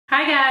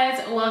Hi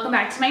guys, welcome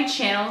back to my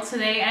channel.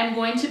 Today I'm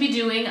going to be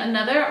doing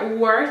another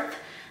worth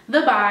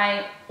the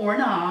buy or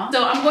not.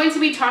 So I'm going to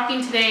be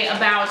talking today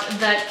about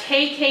the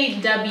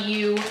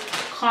KKW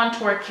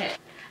contour kit.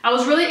 I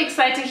was really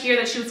excited to hear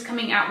that she was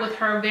coming out with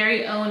her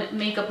very own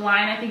makeup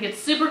line. I think it's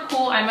super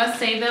cool. I must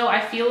say though,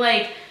 I feel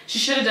like she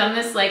should have done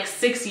this like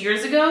 6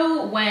 years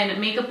ago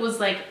when makeup was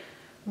like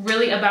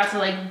really about to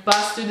like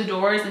bust through the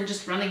doors and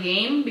just run the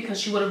game,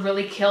 because she would have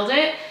really killed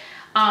it.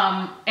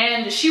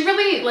 And she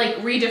really like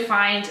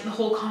redefined the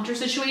whole contour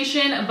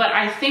situation, but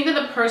I think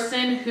that the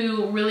person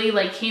who really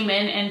like came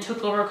in and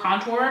took over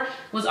contour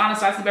was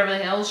Anastasia Beverly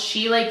Hills.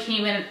 She like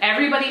came in and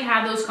everybody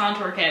had those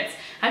contour kits.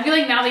 I feel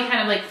like now they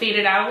kind of like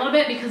faded out a little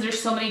bit because there's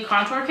so many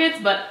contour kits,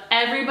 but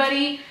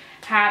everybody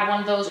had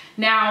one of those.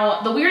 Now,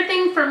 the weird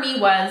thing for me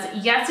was,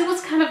 yes, it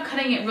was kind of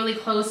cutting it really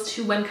close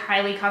to when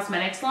Kylie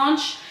Cosmetics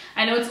launched.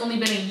 I know it's only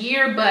been a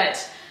year,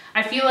 but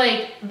I feel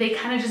like they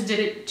kind of just did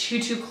it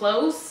too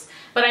close.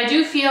 But I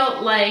do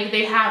feel like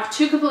they have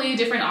two completely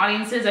different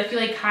audiences. I feel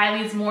like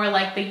Kylie's more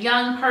like the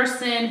young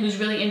person who's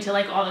really into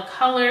like all the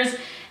colors.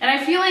 And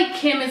I feel like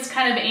Kim is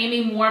kind of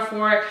aiming more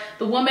for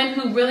the woman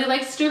who really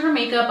likes to do her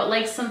makeup, but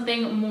likes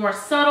something more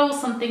subtle,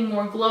 something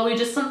more glowy,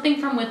 just something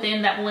from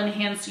within that will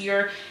enhance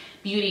your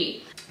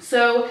beauty.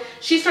 So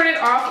she started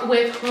off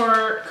with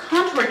her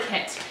contour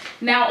kit.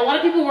 Now, a lot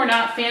of people were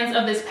not fans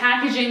of this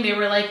packaging. They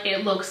were like,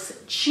 it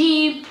looks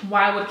cheap.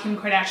 Why would Kim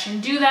Kardashian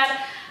do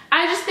that?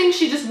 I just think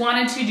she just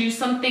wanted to do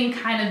something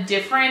kind of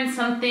different,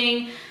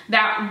 something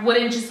that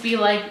wouldn't just be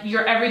like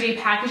your everyday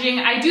packaging.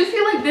 I do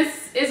feel like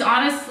this is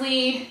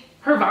honestly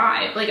her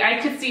vibe. Like, I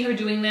could see her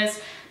doing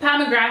this.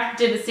 Pat McGrath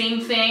did the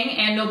same thing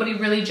and nobody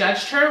really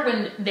judged her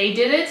when they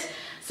did it.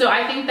 So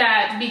I think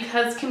that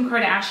because Kim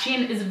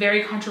Kardashian is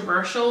very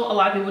controversial, a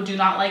lot of people do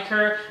not like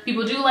her.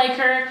 People do like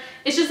her.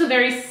 It's just a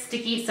very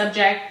sticky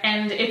subject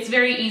and it's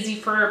very easy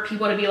for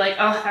people to be like,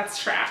 oh, that's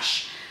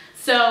trash.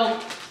 So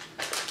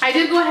I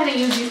did go ahead and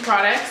use these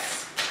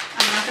products.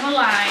 I'm not gonna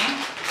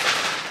lie.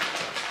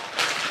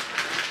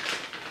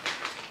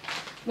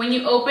 When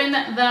you open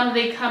them,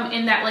 they come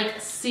in that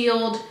like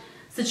sealed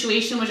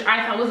situation, which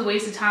I thought was a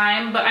waste of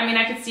time. But I mean,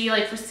 I could see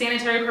like for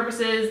sanitary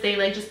purposes, they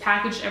like just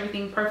packaged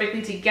everything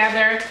perfectly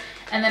together.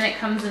 And then it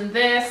comes in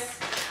this.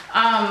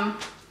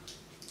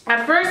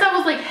 At first I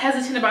was like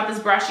hesitant about this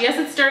brush. Yes,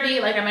 it's sturdy.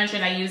 Like I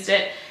mentioned, I used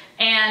it.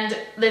 And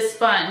this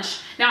sponge.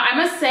 Now I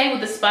must say with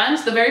the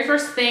sponge, the very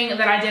first thing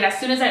that I did as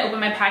soon as I opened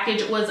my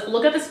package was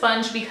look at the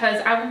sponge, because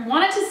I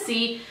wanted to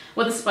see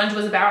what the sponge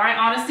was about. I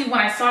honestly, when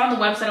I saw it on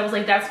the website, I was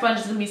like, that sponge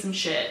is gonna be some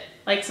shit,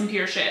 like some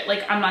pure shit.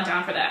 Like, I'm not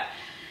down for that.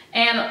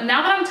 And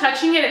now that I'm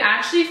touching it, it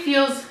actually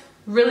feels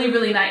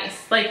really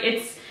nice. Like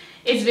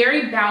it's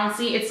very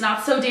bouncy. It's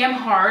not so damn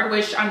hard,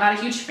 which I'm not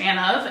a huge fan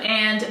of.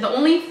 And the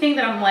only thing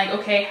that I'm like,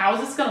 okay, how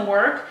is this gonna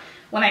work?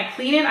 When I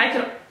clean it, I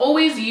could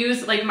always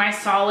use like my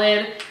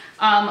solid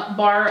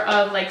bar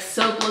of like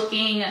soap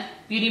looking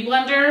beauty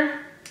blender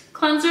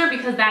cleanser,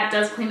 because that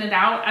does clean it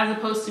out, as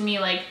opposed to me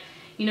like,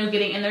 you know,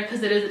 getting in there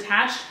because it is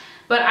attached.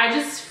 But I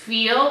just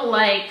feel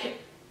like,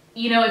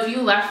 you know, if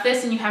you left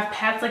this and you have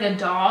pets like a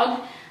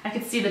dog, I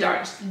could see the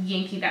dog just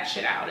yanking that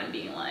shit out and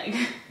being like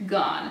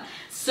gone.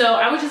 So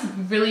I would just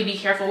really be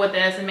careful with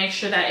this and make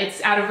sure that it's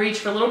out of reach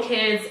for little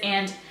kids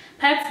and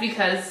pets,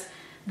 because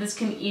this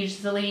can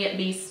easily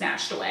be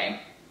snatched away.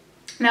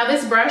 Now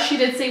this brush, she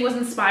did say was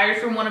inspired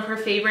from one of her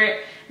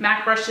favorite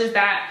MAC brushes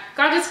that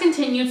got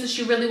discontinued, so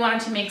she really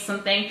wanted to make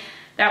something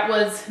that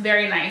was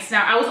very nice.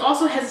 Now I was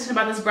also hesitant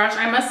about this brush.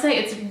 I must say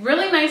it's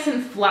really nice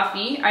and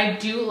fluffy. I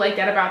do like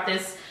that about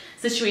this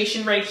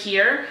situation right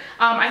here.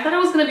 I thought it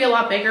was going to be a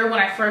lot bigger. When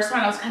I first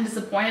went, I was kind of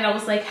disappointed. I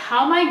was like,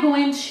 how am I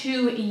going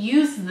to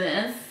use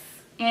this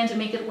and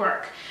make it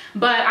work?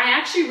 But I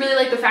actually really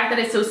like the fact that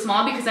it's so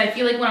small, because I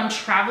feel like when I'm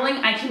traveling,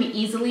 I can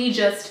easily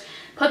just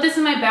put this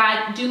in my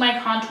bag, do my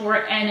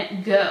contour,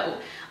 and go.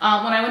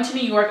 When I went to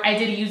New York, I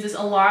did use this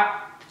a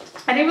lot.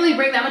 I didn't really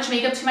bring that much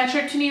makeup to my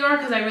trip to New York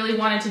because I really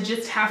wanted to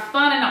just have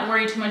fun and not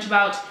worry too much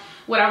about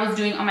what I was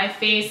doing on my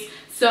face.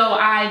 So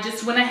I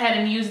just went ahead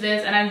and used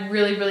this, and I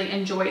really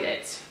enjoyed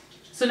it.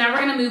 So now we're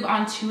gonna move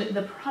on to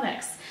the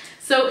products.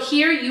 So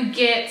here you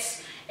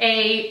get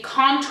a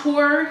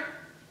contour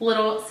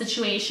little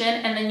situation,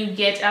 and then you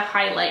get a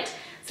highlight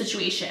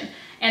situation.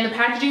 And the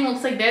packaging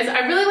looks like this.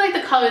 I really like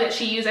the color that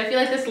she used. I feel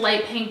like this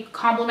light pink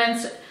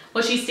complements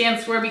what she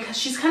stands for, because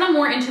she's kind of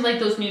more into like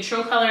those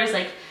neutral colors,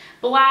 like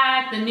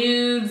black, the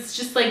nudes,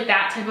 just like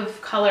that type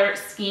of color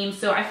scheme.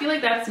 So I feel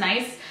like that's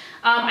nice.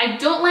 I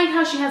don't like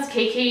how she has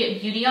KK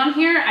Beauty on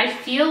here. I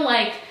feel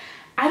like,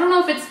 I don't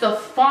know if it's the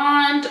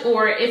font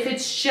or if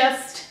it's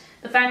just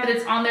the fact that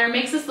it's on there. It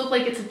makes this look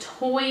like it's a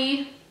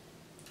toy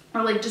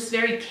or like just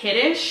very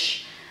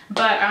kiddish.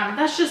 But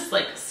that's just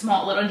like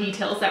small little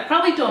details that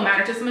probably don't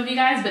matter to some of you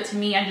guys, but to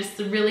me, I just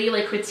really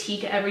like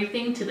critique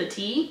everything to the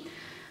T.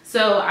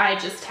 So I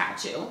just had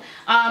to.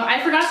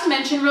 I forgot to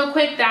mention real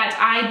quick that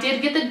I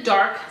did get the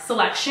dark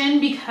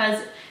selection,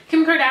 because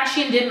Kim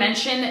Kardashian did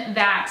mention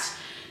that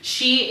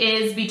she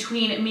is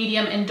between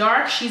medium and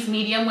dark. She's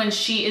medium when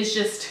she is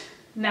just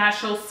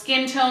natural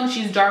skin tone.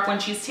 She's dark when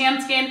she's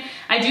tan skin.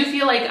 I do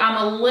feel like I'm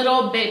a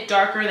little bit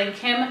darker than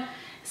Kim.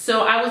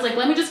 So I was like,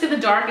 let me just get the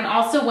dark. And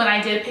also when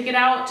I did pick it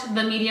out,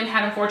 the medium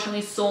had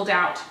unfortunately sold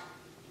out.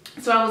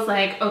 So I was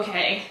like,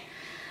 okay,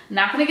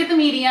 not gonna get the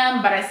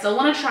medium, but I still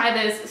wanna try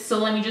this. So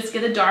let me just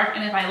get the dark.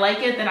 And if I like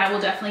it, then I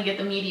will definitely get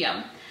the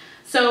medium.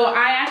 So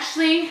I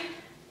actually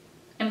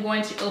am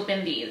going to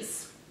open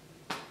these.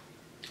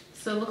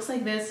 So it looks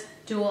like this,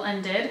 dual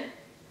ended.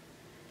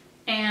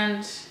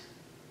 And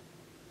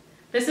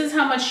this is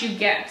how much you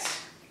get.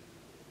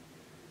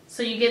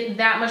 So you get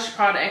that much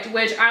product,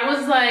 which I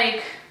was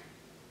like,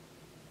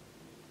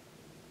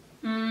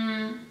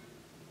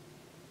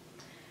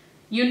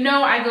 you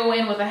know I go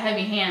in with a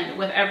heavy hand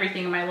with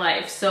everything in my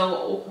life.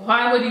 So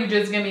why would you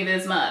just give me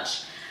this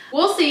much?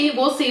 We'll see,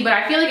 but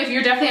I feel like if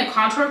you're definitely a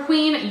contour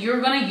queen, you're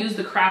gonna use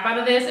the crap out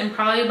of this, and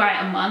probably by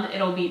a month,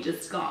 it'll be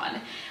just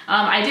gone.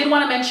 I did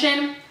wanna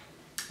mention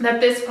that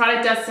this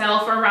product does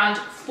sell for around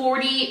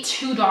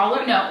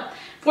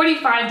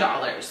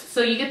 $45.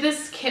 So you get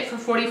this kit for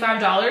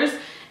 $45,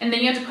 and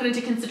then you have to put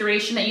into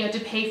consideration that you have to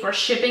pay for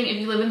shipping. If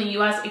you live in the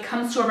US, it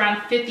comes to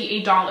around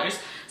 $58.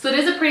 So it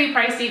is a pretty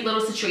pricey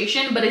little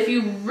situation, but if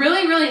you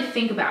really, really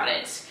think about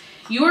it,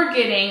 you're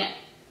getting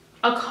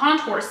a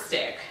contour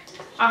stick,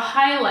 a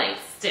highlight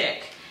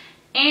stick,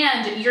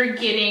 and you're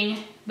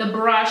getting the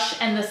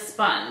brush and the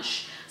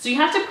sponge. So you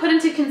have to put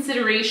into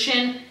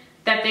consideration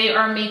that they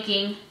are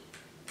making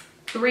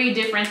 3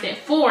 different things,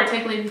 4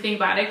 technically if you think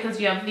about it, because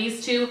you have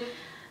these 2,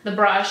 the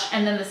brush,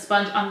 and then the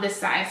sponge on this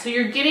side. So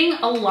you're getting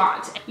a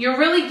lot. You're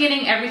really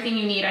getting everything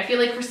you need. I feel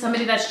like for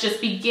somebody that's just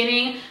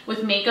beginning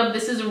with makeup,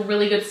 this is a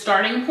really good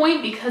starting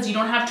point because you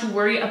don't have to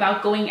worry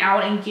about going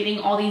out and getting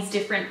all these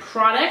different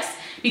products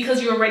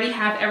because you already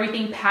have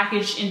everything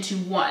packaged into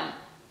one.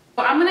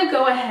 So I'm gonna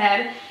go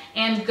ahead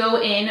and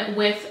go in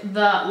with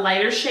the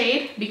lighter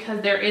shade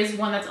because there is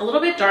one that's a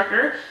little bit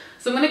darker.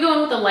 So I'm gonna go in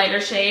with the lighter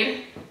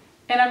shade,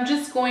 and I'm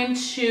just going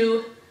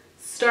to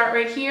start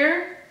right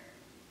here.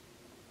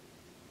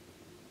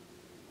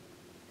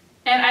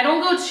 And I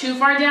don't go too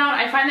far down.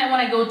 I find that when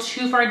I go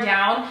too far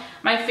down,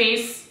 my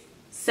face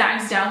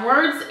sags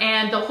downwards,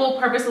 and the whole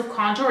purpose of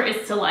contour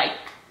is to like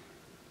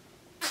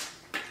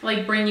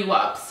bring you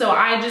up. So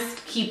I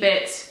just keep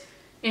it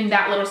in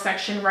that little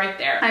section right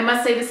there. I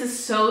must say this is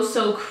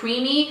so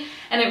creamy,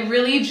 and it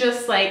really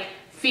just like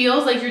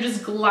feels like you're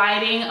just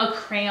gliding a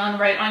crayon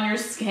right on your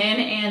skin,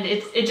 and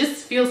it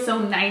just feels so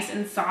nice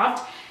and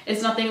soft.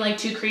 It's nothing like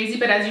too crazy,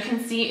 but as you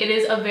can see, it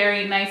is a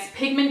very nice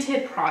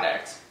pigmented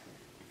product.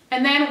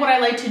 And then what I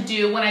like to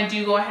do when I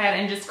do go ahead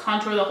and just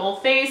contour the whole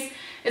face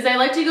is I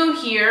like to go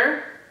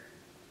here.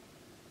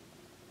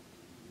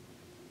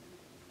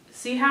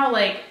 See how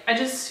like, I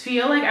just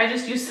feel like I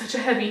just use such a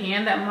heavy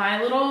hand that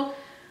my little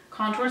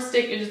contour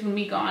stick is just gonna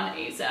be gone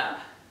ASAP.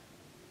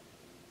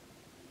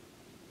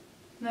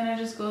 Then I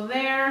just go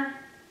there,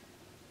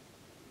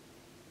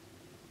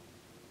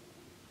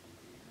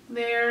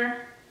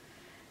 there,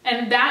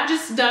 and that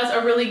just does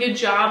a really good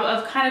job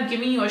of kind of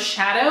giving you a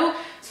shadow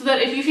so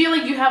that if you feel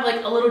like you have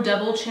like a little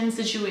double chin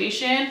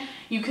situation,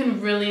 you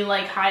can really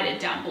like hide it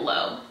down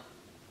below.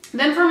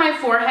 Then for my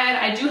forehead,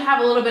 I do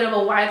have a little bit of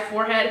a wide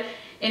forehead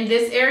in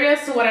this area,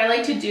 so what I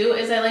like to do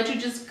is I like to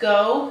just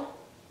go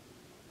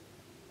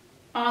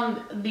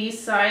on these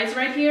sides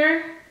right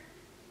here,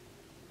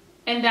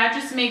 and that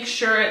just makes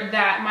sure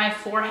that my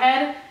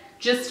forehead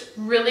just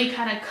really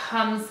kind of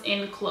comes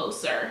in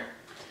closer.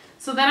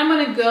 So then I'm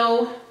gonna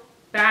go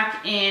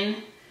back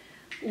in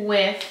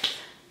with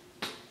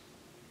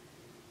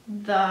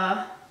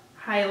the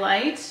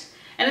highlight,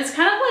 and it's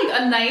kind of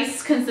like a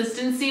nice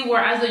consistency,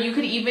 whereas you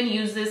could even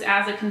use this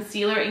as a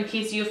concealer in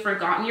case you've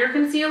forgotten your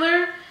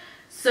concealer.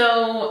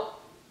 So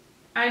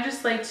I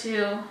just like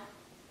to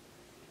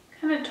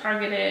kind of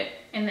target it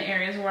in the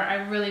areas where I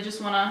really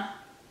just want to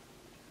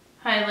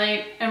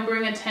highlight and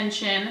bring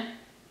attention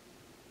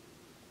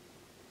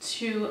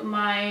to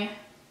my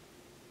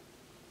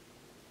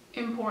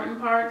important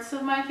parts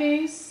of my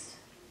face.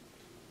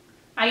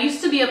 I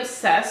used to be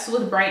obsessed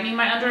with brightening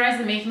my under eyes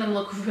and making them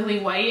look really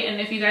white,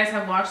 and if you guys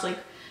have watched like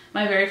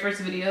my very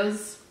first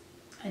videos,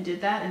 I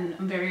did that and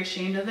I'm very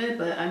ashamed of it,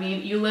 but I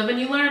mean, you live and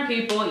you learn,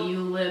 people. You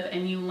live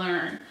and you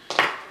learn.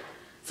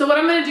 So what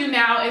I'm going to do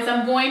now is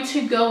I'm going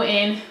to go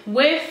in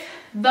with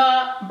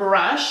the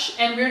brush,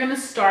 and we're going to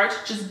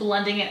start just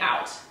blending it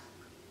out.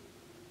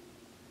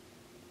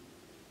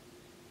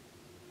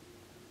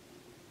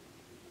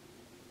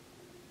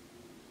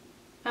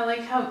 I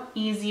like how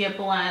easy it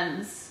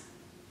blends.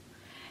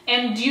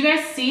 And do you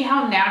guys see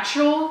how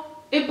natural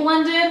it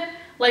blended?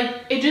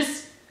 Like, it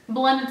just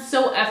blended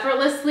so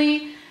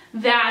effortlessly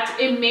that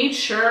it made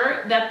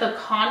sure that the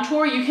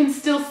contour, you can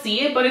still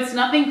see it, but it's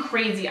nothing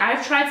crazy.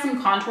 I've tried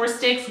some contour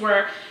sticks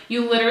where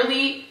you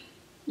literally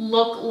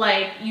look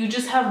like you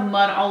just have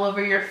mud all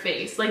over your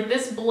face. Like,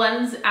 this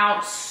blends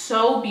out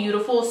so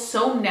beautiful,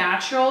 so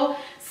natural,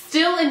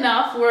 still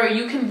enough where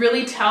you can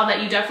really tell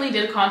that you definitely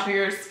did contour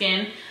your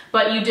skin,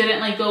 but you didn't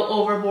like go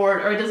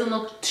overboard, or it doesn't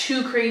look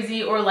too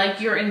crazy, or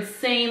like you're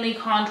insanely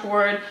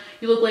contoured,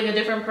 you look like a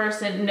different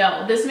person.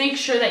 No, this makes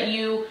sure that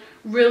you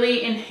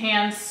really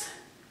enhance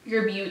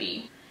your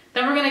beauty.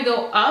 Then we're gonna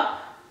go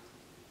up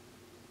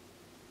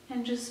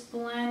and just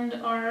blend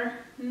our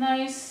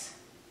nice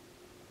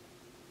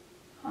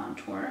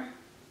contour.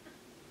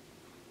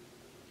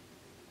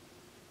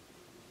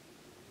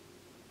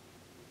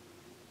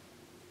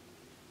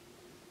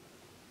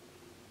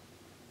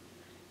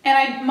 And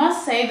I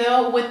must say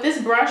though, with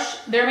this brush,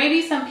 there may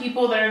be some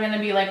people that are gonna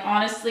be like,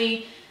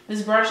 honestly,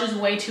 this brush is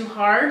way too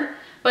hard,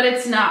 but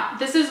it's not.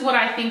 This is what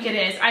I think it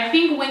is. I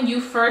think when you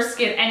first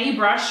get any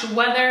brush,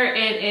 whether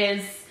it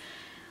is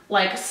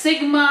like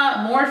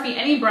Sigma, Morphe,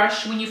 any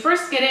brush, when you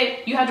first get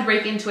it, you have to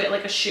break into it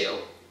like a shoe.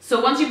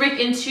 So once you break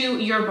into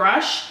your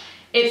brush,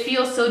 it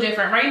feels so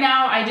different. Right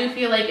now, I do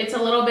feel like it's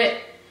a little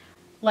bit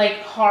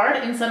like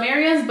hard in some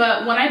areas,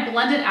 but when I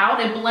blend it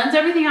out, it blends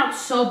everything out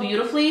so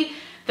beautifully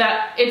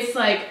that it's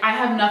like I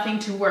have nothing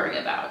to worry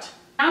about.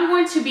 I'm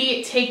going to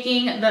be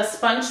taking the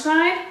sponge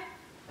side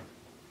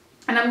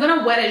and I'm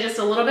gonna wet it just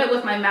a little bit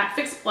with my Matte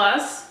Fix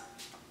Plus,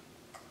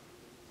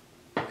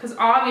 because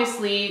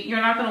obviously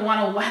you're not gonna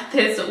wanna wet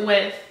this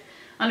with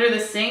under the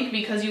sink,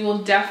 because you will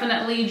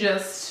definitely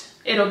just,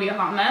 it'll be a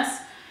hot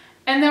mess.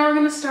 And then we're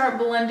gonna start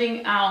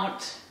blending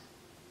out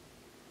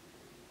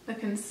the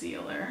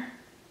concealer.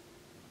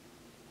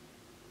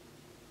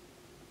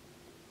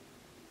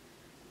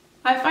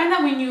 I find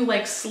that when you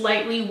like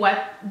slightly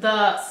wet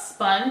the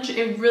sponge,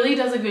 it really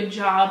does a good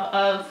job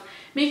of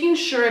making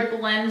sure it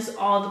blends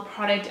all the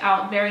product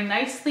out very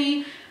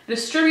nicely,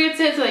 distributes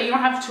it so that you don't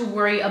have to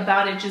worry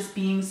about it just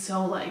being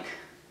so like,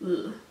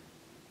 ugh.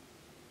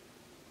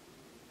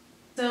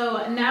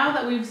 So now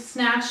that we've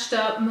snatched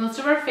up most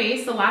of our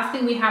face, the last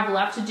thing we have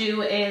left to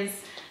do is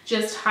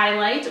just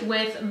highlight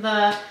with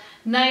the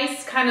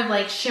nice kind of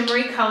like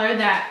shimmery color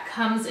that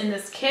comes in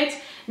this kit.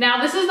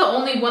 Now this is the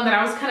only one that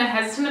I was kind of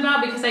hesitant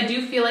about, because I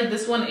do feel like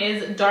this one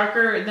is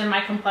darker than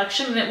my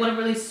complexion and it wouldn't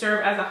really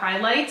serve as a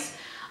highlight.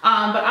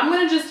 But I'm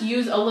gonna just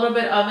use a little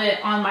bit of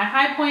it on my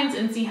high points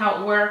and see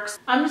how it works.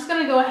 I'm just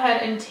gonna go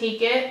ahead and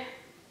take it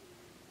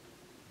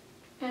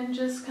and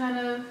just kind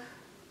of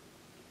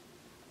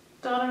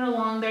dot it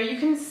along there. You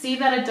can see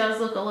that it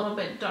does look a little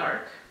bit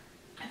dark.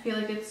 I feel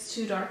like it's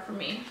too dark for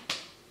me.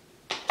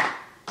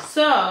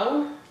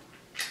 So,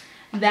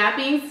 that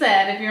being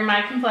said, if you're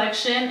my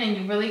complexion and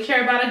you really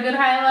care about a good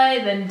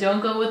highlight, then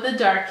don't go with the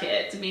dark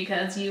kit,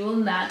 because you will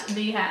not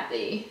be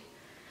happy.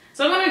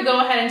 So I'm gonna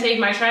go ahead and take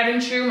my tried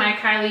and true, my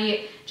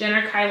Kylie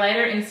Jenner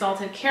highlighter in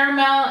Salted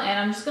Caramel, and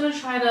I'm just gonna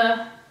try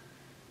to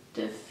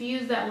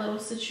diffuse that little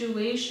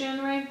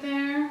situation right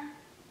there.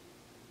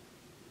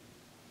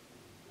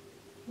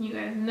 You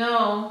guys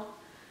know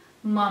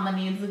mama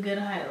needs a good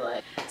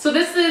highlight. So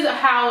this is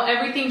how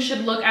everything should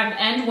look at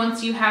the end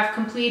once you have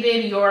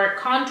completed your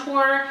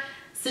contour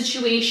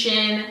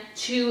situation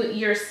to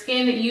your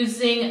skin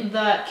using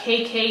the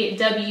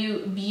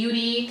KKW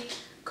Beauty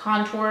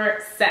contour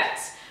set.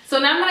 So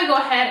now I'm gonna go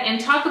ahead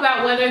and talk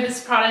about whether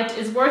this product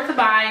is worth a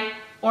buy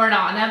or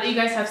not, now that you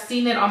guys have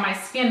seen it on my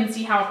skin and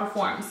see how it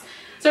performs.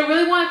 So I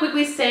really wanna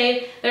quickly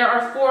say there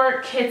are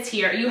 4 kits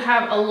here. You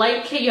have a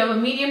light kit, you have a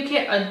medium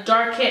kit, a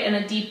dark kit, and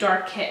a deep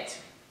dark kit.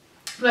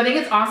 So I think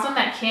it's awesome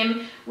that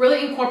Kim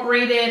really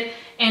incorporated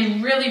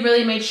and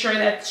really made sure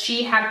that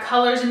she had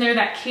colors in there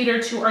that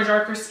cater to our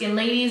darker skin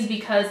ladies,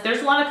 because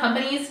there's a lot of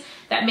companies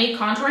that make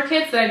contour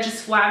kits that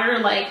just flatter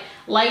like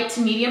light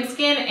to medium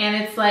skin,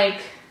 and it's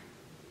like,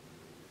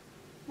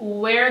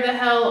 where the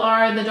hell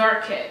are the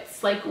dark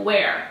kits? Like,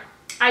 where?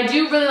 I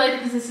do really like the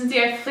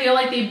consistency. I feel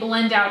like they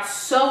blend out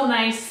so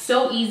nice,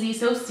 so easy,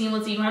 so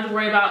seamless. You don't have to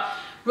worry about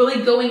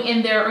really going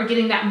in there or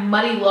getting that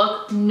muddy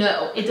look.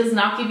 No, it does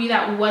not give you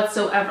that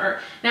whatsoever.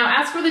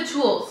 Now, as for the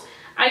tools,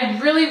 I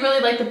really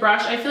like the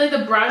brush. I feel like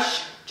the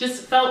brush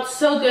just felt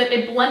so good.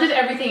 It blended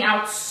everything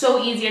out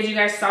so easy, as you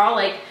guys saw.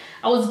 Like,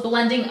 I was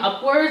blending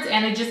upwards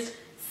and it just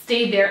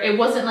stayed there. It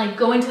wasn't like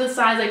going to the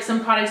sides like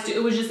some products do.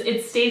 It was just,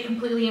 it stayed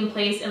completely in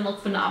place and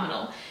looked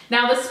phenomenal.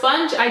 Now the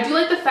sponge, I do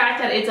like the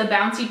fact that it's a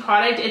bouncy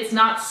product. It's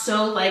not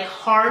so like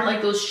hard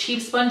like those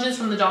cheap sponges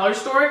from the dollar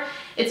store.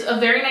 It's a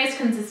very nice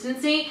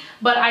consistency,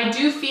 but I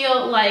do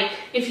feel like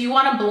if you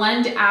want to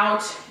blend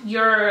out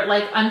your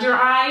like under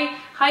eye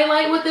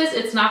highlight with this,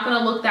 it's not going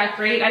to look that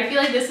great. I feel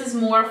like this is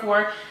more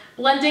for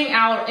blending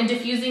out and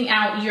diffusing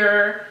out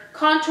your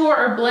contour,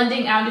 or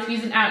blending out,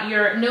 diffusing out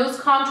your nose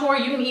contour.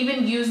 You can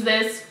even use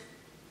this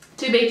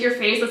to bake your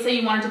face. Let's say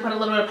you wanted to put a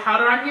little bit of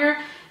powder on here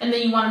and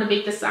then you wanted to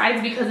bake the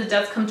sides, because it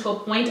does come to a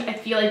point. I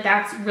feel like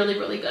that's really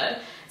good.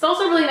 It's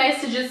also really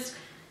nice to just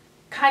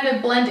kind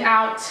of blend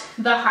out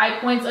the high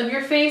points of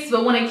your face,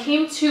 but when it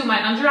came to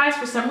my under eyes,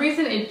 for some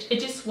reason it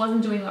just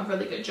wasn't doing a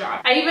really good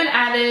job. I even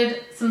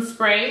added some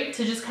spray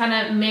to just kind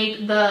of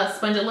make the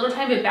sponge a little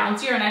tiny bit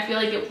bouncier, and I feel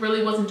like it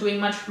really wasn't doing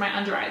much for my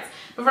under eyes.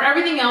 But for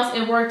everything else,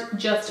 it worked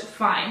just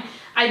fine.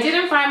 I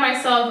didn't find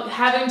myself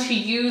having to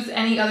use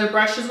any other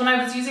brushes when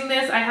I was using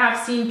this. I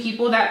have seen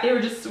people that they were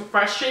just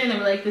frustrated and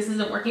they were like, this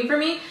isn't working for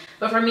me.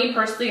 But for me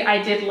personally,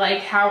 I did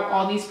like how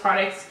all these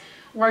products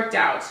worked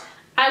out.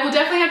 I will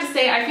definitely have to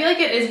say, I feel like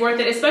it is worth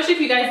it, especially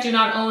if you guys do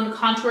not own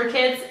contour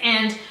kits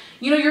and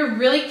you know, you're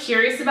really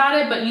curious about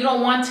it, but you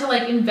don't want to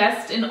like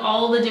invest in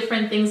all the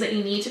different things that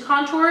you need to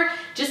contour.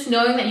 Just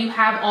knowing that you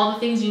have all the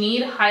things you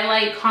need,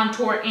 highlight,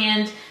 contour,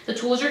 and the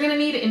tools you're gonna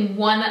need in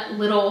one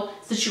little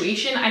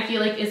situation, I feel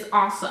like is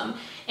awesome.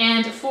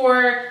 And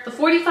for the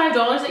 $45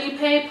 that you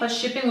pay plus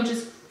shipping, which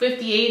is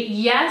 $58,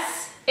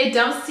 yes, it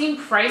does seem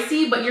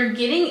pricey, but you're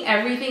getting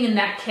everything in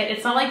that kit.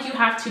 It's not like you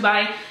have to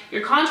buy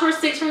your contour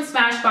sticks from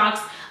Smashbox,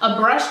 a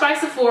brush by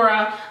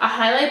Sephora, a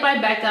highlight by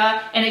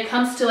Becca, and it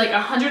comes to like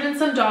 $100 and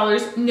some.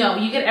 No,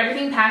 you get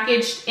everything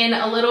packaged in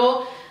a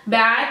little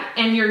bag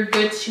and you're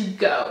good to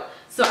go.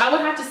 So I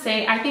would have to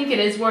say, I think it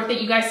is worth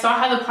it. You guys saw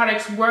how the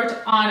products worked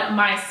on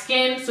my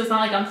skin, so it's not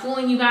like I'm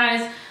fooling you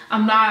guys.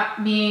 I'm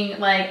not being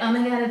like, oh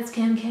my god, it's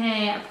Kim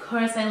K, of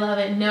course I love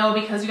it. No,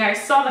 because you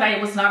guys saw that I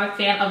was not a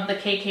fan of the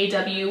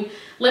KKW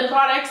lip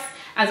products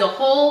as a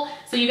whole.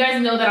 So you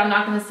guys know that I'm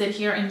not gonna sit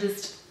here and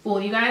just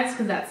fool you guys,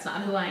 because that's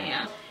not who I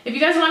am. If you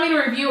guys want me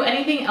to review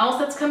anything else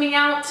that's coming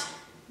out,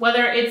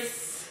 whether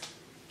it's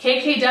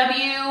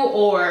KKW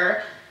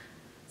or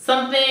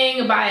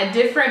something by a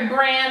different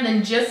brand,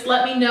 then just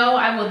let me know.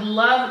 I would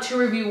love to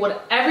review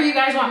whatever you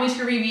guys want me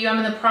to review.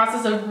 I'm in the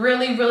process of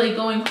really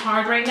going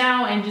hard right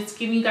now and just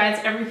giving you guys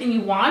everything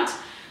you want.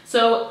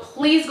 So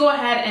please go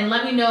ahead and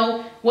let me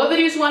know what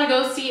videos you want to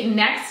go see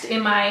next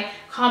in my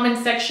comment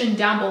section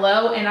down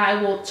below, and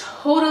I will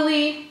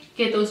totally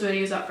get those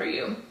videos up for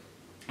you.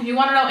 If you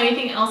want to know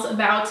anything else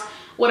about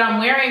what I'm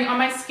wearing on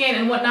my skin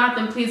and whatnot,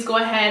 then please go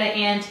ahead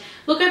and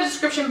look at the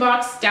description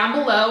box down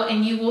below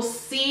and you will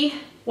see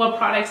what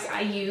products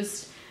I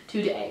used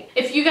today.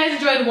 If you guys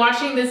enjoyed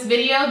watching this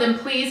video, then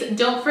please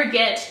don't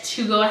forget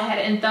to go ahead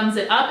and thumbs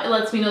it up. It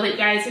lets me know that you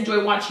guys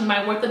enjoy watching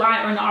my worth the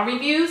buy or not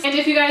reviews. And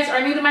if you guys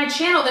are new to my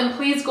channel, then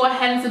please go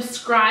ahead and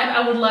subscribe.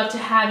 I would love to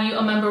have you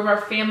a member of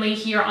our family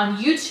here on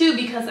YouTube,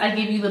 because I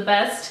give you the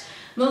best,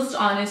 most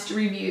honest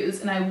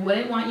reviews, and I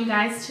wouldn't want you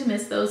guys to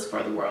miss those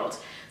for the world.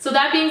 So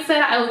that being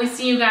said, I will be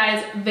seeing you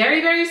guys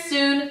very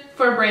soon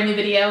for a brand new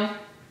video.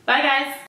 Bye guys.